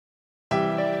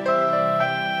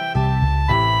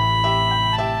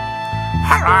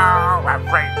Hello,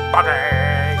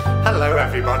 everybody. Hello,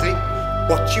 everybody.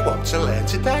 What do you want to learn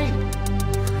today?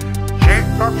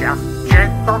 Jingle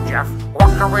Jeff, what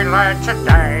can we learn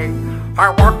today? I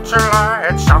want to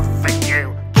learn something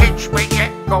new. Teach me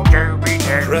Jingle, do me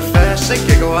do. Professor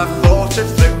Giggle, I've thought it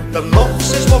through. The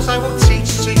mumps is what I will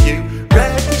teach to you.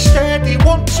 Ready, steady,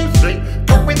 1, 2, 3.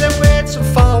 Go with the words and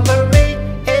follow me.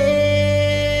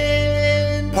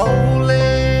 In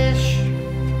Polish,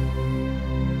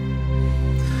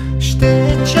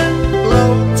 stitch and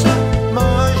load,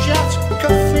 możesz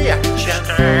kofiacie.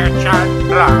 Stitch and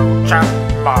load,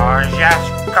 możesz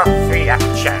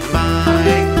kofiacie.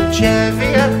 My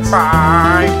dziewięć,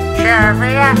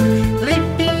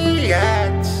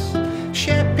 lipiec,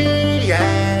 siepiec.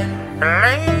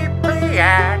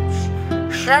 Lipiec,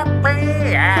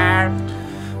 siepiec.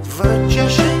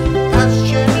 20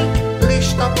 październik,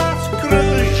 listopad,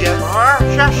 grudzień.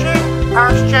 20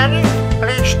 październik,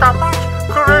 listopad,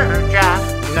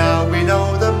 grudzień. Now we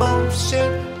know the months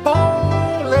in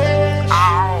Polish.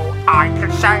 Oh, I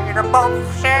can say the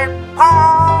months in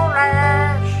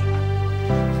Polish.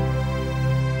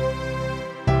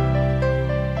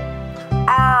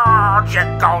 Oh,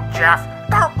 Jingle Jeff,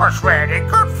 that was really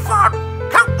good fun.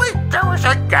 Can we do it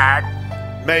again?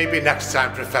 Maybe next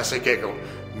time, Professor Giggle.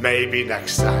 Maybe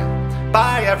next time.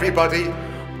 Bye, everybody.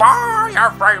 Bye,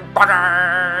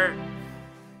 everybody.